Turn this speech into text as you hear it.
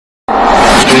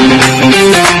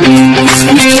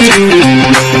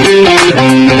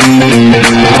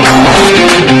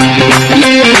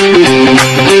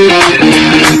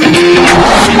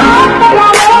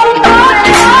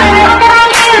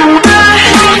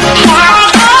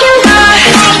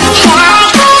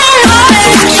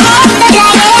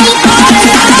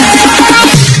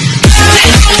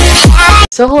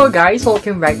guys,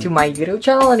 welcome back to my YouTube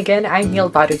channel, and again, I'm Neil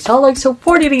Patrick Solog. So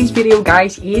for today's video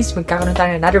guys is magkakaroon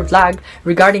tayo ng another vlog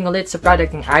regarding ulit sa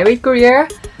product ng Iwhite Korea.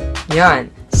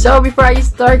 Yan. So before I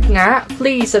start nga,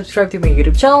 please subscribe to my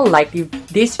YouTube channel, like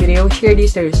this video, share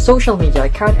this to your social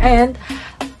media account, and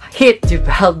hit the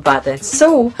bell button.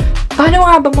 So, paano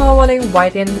nga ba mawawala yung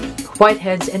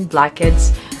whiteheads and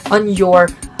blackheads on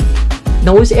your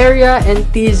nose area and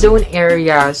T-zone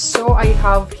area? So, I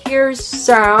have here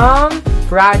some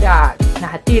product na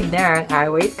hatid ng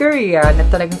Iwhite Korea na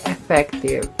talagang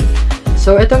effective.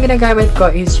 So, itong ginagamit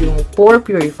ko is yung pore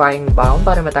purifying balm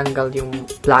para matanggal yung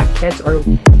blackheads or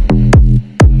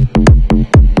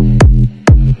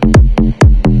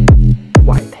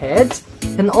whiteheads.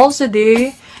 And also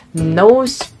the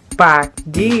nose pack,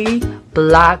 the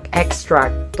black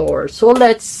extractor. So,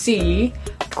 let's see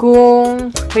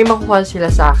kung may makuha sila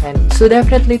sa akin. So,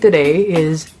 definitely today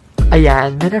is,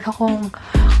 ayan, meron akong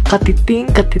katiting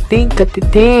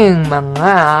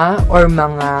mga,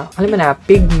 alam mo na,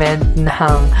 pigment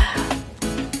ng,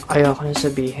 ayoko na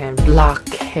sabihin,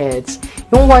 blackheads.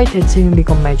 Yung whiteheads, hindi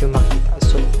ko medyo makita.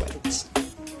 So,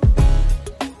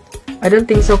 I don't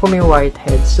think so kung may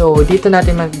whiteheads. So, dito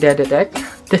natin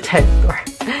detector.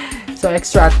 So,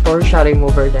 extractor, siya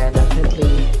remover din.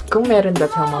 Definitely, kung meron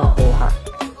dapat sa mga kuha.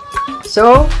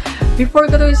 So,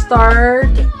 before ko to start,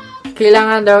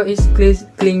 kailangan daw is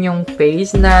clean yung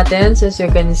face natin. So, as you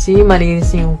can see,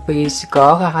 malinis yung face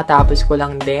ko. Kakatapos ko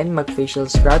lang din mag-facial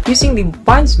scrub using the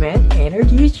Advancement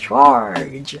Energy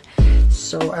Charge.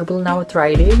 So, I will now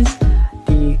try this.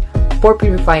 The pore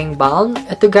purifying balm.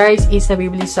 Ito guys is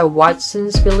nabibili sa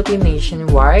Watson's Philippine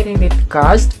nationwide and it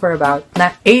cost for about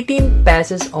 18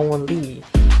 pesos only.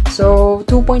 So,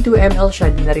 2.2 ml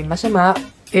siya. Di na rin masama.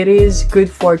 It is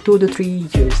good for 2 to 3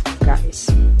 use,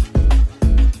 guys.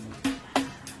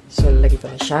 So, lagi ko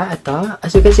na siya. Ito.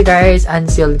 As you can see, guys,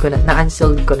 na-unsealed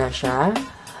ko na siya.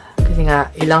 Kasi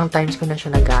nga, ilang times ko na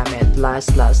siya nagamit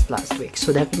last week.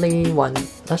 So, definitely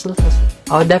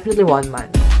definitely 1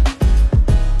 month.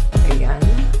 Ayan.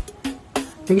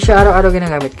 Hindi ko siya araw-araw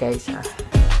ginagamit, guys, ha.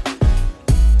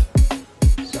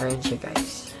 So, ayan siya,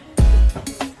 guys.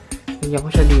 Higyan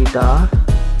ko siya dito.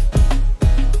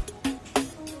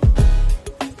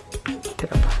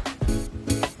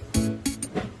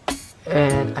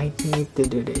 And I need to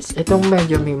do this. Itong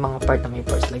medyo may mga part na may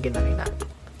pores. Lagyan na rin natin.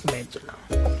 Medyo lang.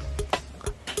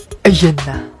 Ayan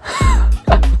na.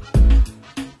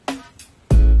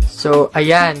 So,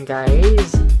 ayan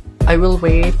guys. I will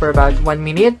wait for about 1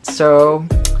 minute. So,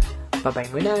 bye-bye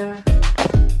muna.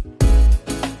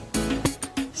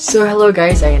 So, hello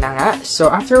guys. Ayan na nga.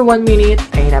 So, after 1 minute,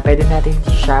 ayan na. Pwede natin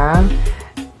siyang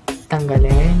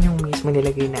tanggalin yung mismo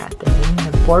nilagay natin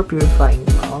ng pore purifying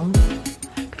balm.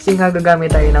 Kasi nga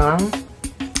gagamit tayo ng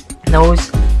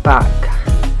nose pack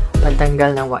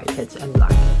pantanggal ng whiteheads and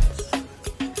blackheads.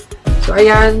 So,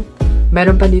 ayan.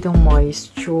 Meron pa ditong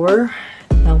moisture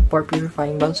ng pore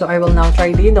purifying balm. So, I will now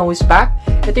try the nose pack.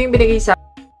 Ito yung binigay sa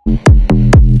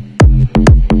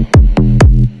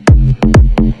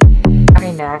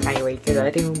akin na Iwhite Korea.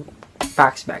 Ito yung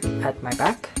packs back at my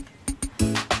back.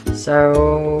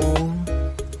 So,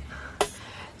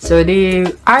 the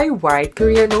Iwhite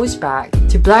Korea nose pack,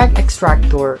 the black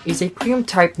extractor, is a premium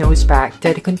type nose pack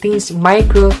that contains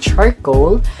micro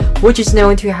charcoal, which is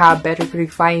known to have better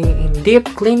purifying and deep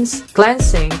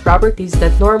cleansing properties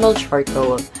than normal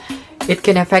charcoal. It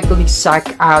can effectively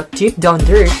suck out deep down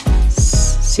dirt,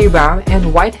 sebum,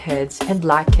 and whiteheads and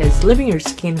blackheads, leaving your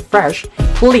skin fresh,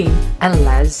 clean, and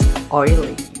less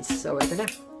oily. So, ito na.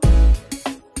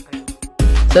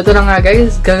 So, ito na nga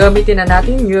guys, gagamitin na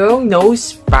natin yung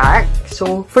nose pack.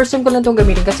 So, first time ko lang itong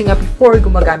gamitin kasi nga before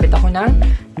gumagamit ako ng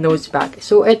nose pack.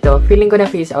 So, ito, feeling ko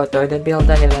na face out to. Then,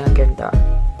 pinalta nila ng ganito.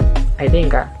 I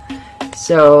think,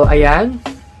 So, ayan.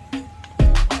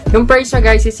 Yung price na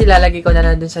guys is ilalagay ko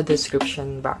na dun sa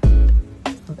description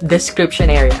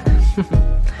area.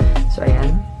 So,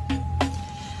 ayan.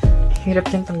 Hirap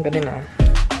niyang tanggalin,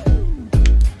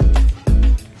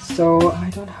 So, I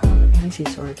don't have any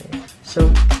scissors there. So,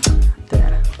 ito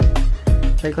na.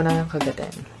 Try ko na lang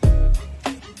kagatin.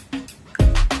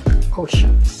 Oh,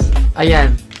 shucks.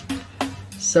 Ayan.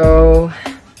 So,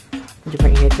 medyo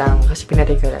mainit lang kasi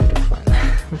pinatay ko lang ito.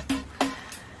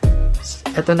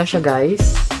 Ito na siya,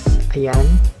 guys. Ayan.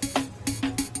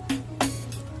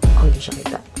 Oh, hindi siya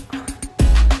kita.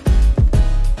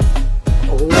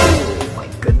 Oh,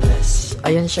 my goodness.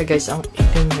 Ayan siya, guys. Ang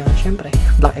itim niya. Siyempre,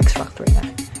 black extractor na.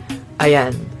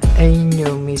 Ayan. Ayun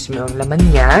yung mismo ang laman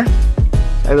niya.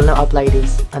 So, I will now apply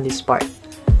this on this part.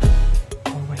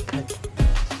 Oh my god.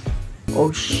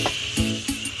 Oh,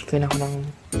 Kailangan ko ng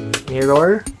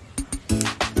mirror.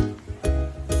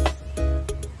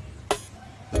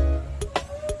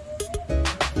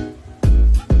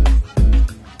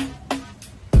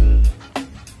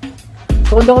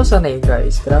 So, hindi ako sanay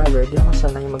guys. Grabe, hindi ako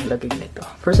sanay maglagay nito.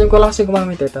 First time ko lang kasi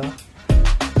gumamit ito.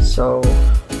 So,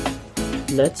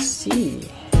 let's see.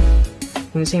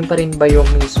 Yung same pa rin ba yung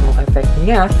mismo effect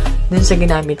niya dun sa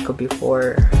ginamit ko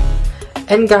before.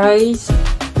 And guys,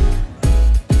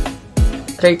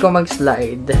 try ko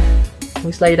mag-slide.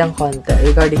 Mag-slide ang konti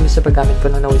regarding sa paggamit ko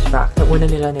ng nose pack na una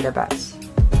nila nilabas.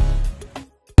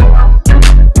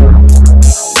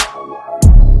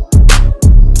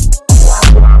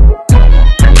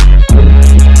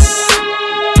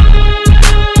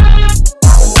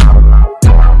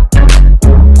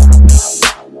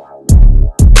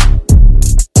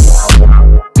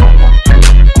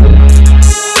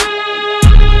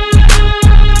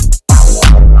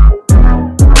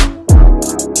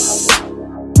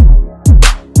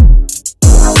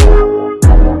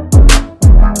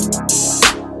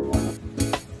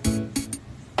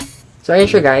 So, ayun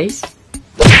siya guys.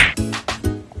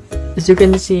 As you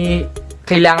can see,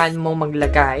 kailangan mo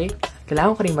maglagay.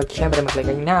 Kailangan ko rin syempre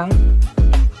maglagay ng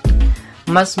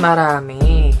mas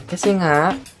marami. Kasi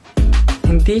nga,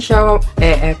 hindi siya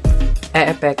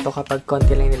e-epekto kapag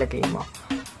konti lang nilagay mo.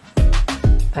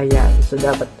 Ayan. So,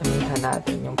 dapat amihan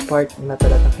natin yung part na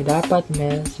talaga. Dapat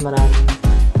mas maraming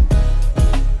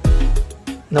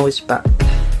nose pack.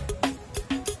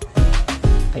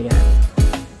 Ayan.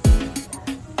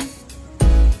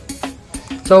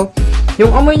 So,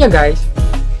 yung amoy niya guys,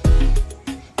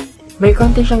 may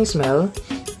konti siyang smell.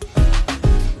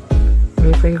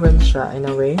 May fragrance siya in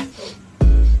a way.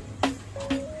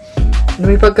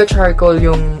 May pagka-charcoal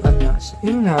yung,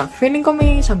 yun nga, feeling ko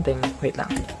may something. Wait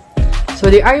lang. So,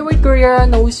 the Iwhite Korea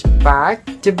Nose Pack,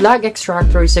 the Black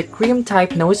Extractor is a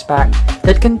cream-type nose pack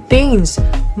that contains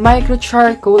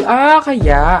micro-charcoal,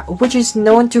 which is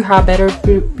known to have better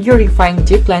purifying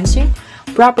deep cleansing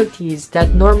properties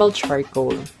than normal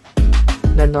charcoal.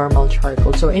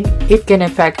 So it can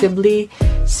effectively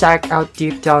suck out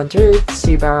deep down dirt,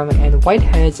 sebum, and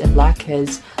whiteheads and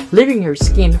blackheads, leaving your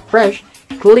skin fresh,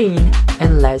 clean,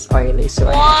 and less oily.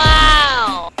 So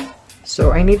wow!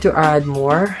 So I need to add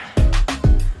more.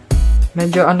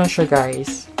 Medyo siya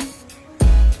guys.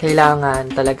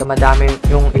 Kailangan talaga madami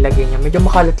yung ilagay niya. Medyo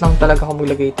makalat lang talaga ako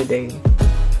maglagay today.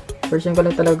 First time ko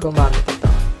lang talaga gumamit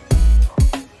ito.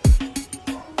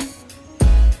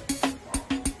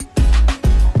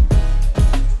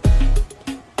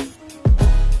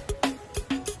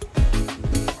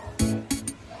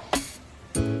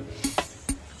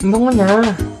 Bango na.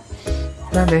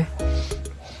 Grabe.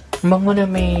 Bango na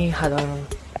may halong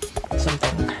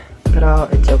something. Pero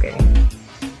it's okay.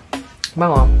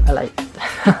 Bango. I like it.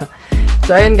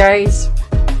 So, ayun guys.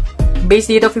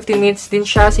 Base dito, 15 minutes din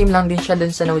siya. Same lang din siya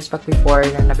dun sa nose pack before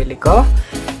na nabili ko.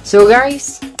 So,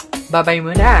 guys. Bye-bye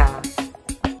muna.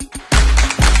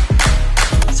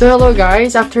 So, hello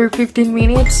guys. After 15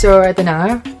 minutes, so, eto na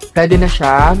nga. Ready na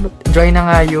siya. Dry na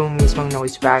nga yung mismong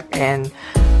nose pack. And,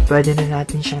 pwede na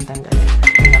natin siyang tanggalin.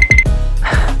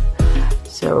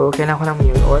 So, kailangan ko ng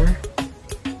mirror.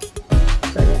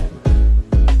 So, ayan.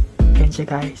 Ayan siya,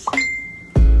 guys.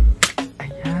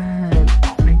 Ayan.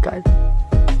 Oh my God.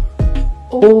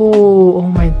 Oh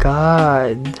my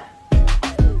God.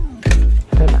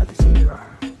 Ito natin sa mirror.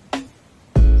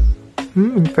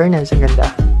 In fairness, ang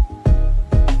ganda.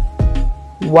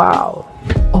 Wow.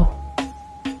 Oh.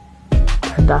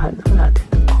 Tandahan lang natin.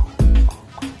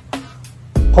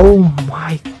 Oh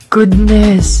my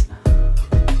goodness!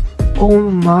 Oh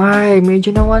my!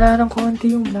 Medyo nawala ng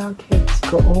konti yung blackheads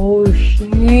ko. Oh,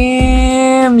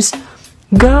 shims!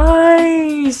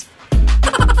 Guys!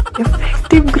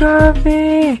 Effective,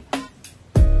 grabe!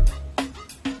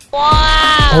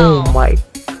 Wow! Oh my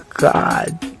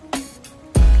God!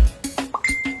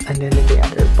 And then the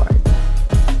other part.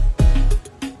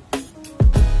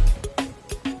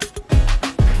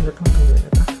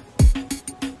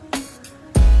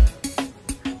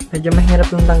 Medyo mahirap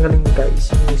lang tanggalin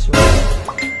guys yung mismo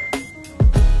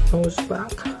nose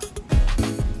pack.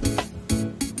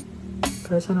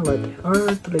 Kaya sana ba?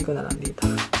 Or tuloy ko na lang dito.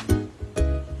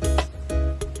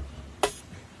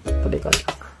 Tuloy ko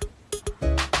lang.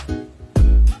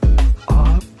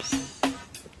 Oops.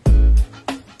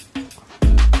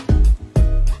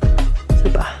 Isa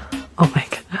ba? Oh my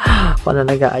God. Ako na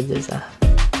nag-a-adjust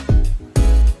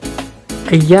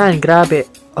Ayan, grabe.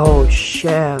 Oh,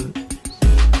 shit.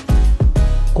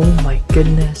 Oh my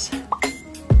goodness.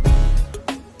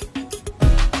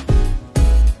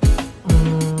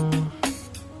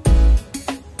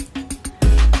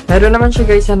 Meron naman siya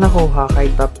guys na nakuha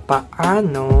kahit pa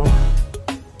paano.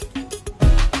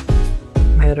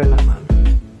 Meron naman.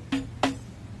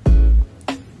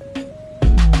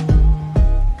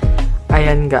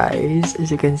 ayan guys, as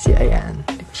you can see, ayan.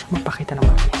 Hindi ko siya mapakita ng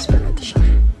mabilis, pero ito siya.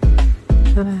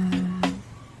 Tadaan!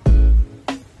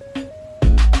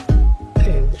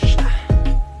 Ayan siya.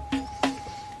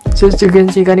 So, as you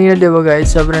can see, kanina diba guys,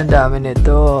 sobrang dami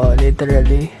nito,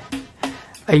 literally.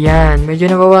 Ayan, medyo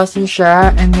nabawasan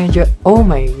siya, and medyo, oh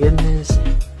my goodness.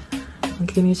 Ang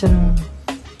kinisan ng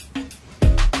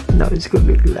nose ko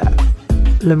bigla.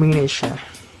 Luminis siya.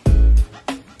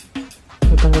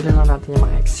 Tanggalin lang natin yung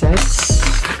mga excess.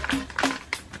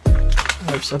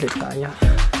 Wipes ulit tayo.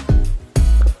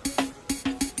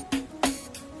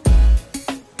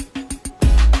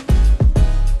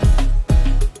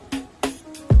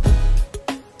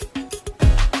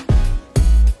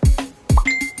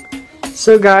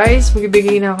 So guys,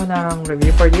 magbibigay na ako ng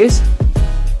review for this.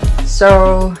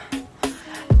 So,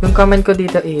 yung comment ko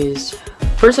dito is,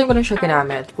 first time ko lang siya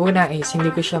ginamit. Una is,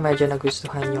 hindi ko siya medyo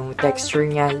nagustuhan yung texture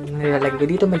niya. Nilalagay ko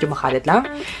dito, medyo makalit lang.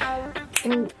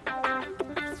 And,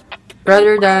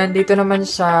 rather than, dito naman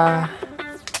sa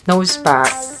nose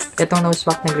pack, itong nose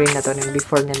pack na green na to, yung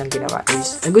before niya lang ginawa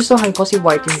is, nagustuhan ko si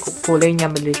white yung kulay niya,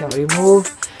 madali siyang remove.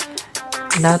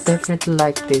 Not definitely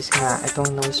like this nga,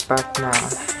 itong nose pack na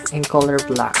in color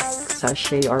black,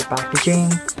 sachet or packaging.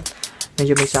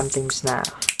 Medyo may somethings na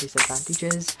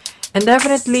disadvantages. And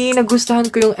definitely, nagustuhan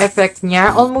ko yung effect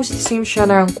niya. Almost the same siya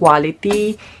ng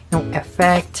quality, yung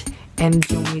effect, and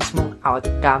yung mismong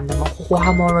outcome na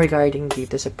makukuha mo regarding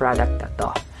dito sa product na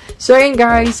to. So, yun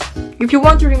guys, if you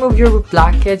want to remove your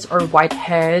blackheads or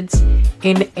whiteheads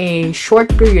in a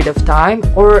short period of time,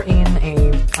 or in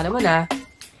a, alam mo na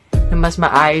mas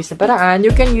maayos na paraan,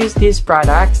 you can use these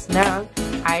products ng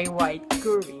Iwhite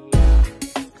Korea.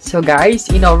 So guys,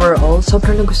 in overall,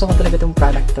 sobrang nagustuhan ko talaga itong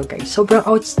product to guys. Sobrang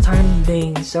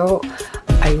outstanding. So,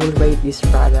 I will rate this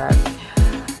product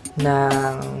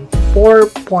ng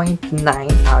 4.9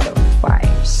 out of 5.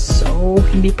 So,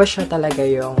 hindi pa siya talaga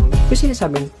yung, kasi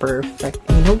sinasabing perfect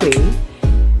in a way.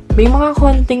 May mga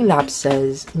konting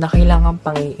lapses na kailangan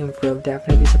pang i-improve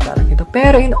definitely sa product ito.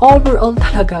 Pero in overall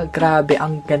talaga, grabe,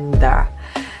 ang ganda.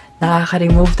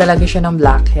 Nakaka-remove talaga siya ng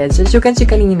blackheads. As you can see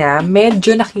kanina,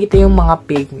 medyo nakita yung mga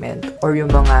pigment or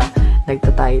yung mga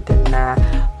nagtatighten na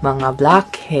mga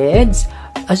blackheads.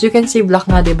 As you can see, black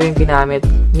nga diba yung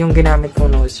ginamit kong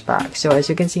nose pack. So, as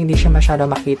you can see, hindi siya masyado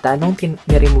makita nung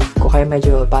ni-remove ko. Kaya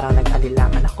medyo parang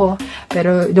nag-alilangan ako.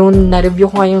 Pero, nung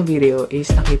na-review ko nga yung video is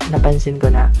napansin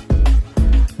ko na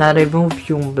na-remove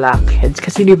yung blackheads.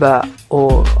 Kasi diba,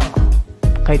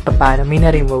 kahit pa paano, may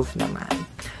na-remove naman.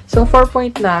 So,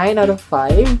 4.9 out of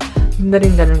 5. Na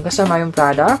rin ganun kasama yung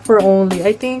product for only,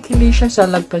 I think, hindi siya sa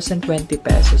lagpas ng 20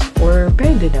 pesos. Or,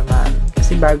 pwede naman.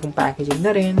 Kasi bagong packaging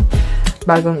na rin.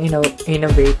 Bagong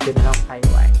innovate din ng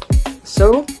Iwhite.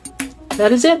 So,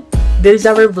 that is it. This is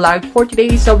our vlog for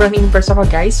today. Sobrang impressed ako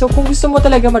guys. So, kung gusto mo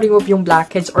talaga ma-remove yung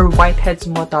blackheads or whiteheads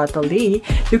mo totally,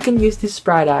 you can use this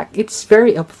product. It's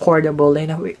very affordable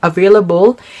and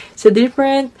available sa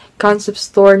different concept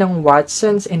store ng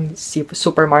Watsons and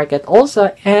supermarket also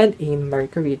and in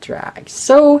Mercury Drug.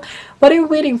 So, what are you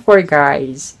waiting for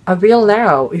guys? Avail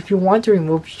now if you want to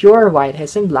remove your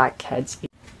whiteheads and blackheads.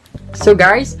 So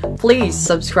guys, please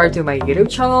subscribe to my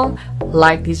YouTube channel,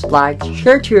 like this vlog,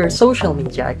 share to your social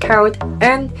media account,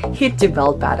 and hit the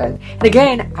bell button. And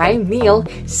again, I'm Neil.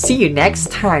 See you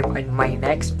next time on my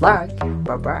next vlog.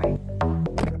 Bye-bye.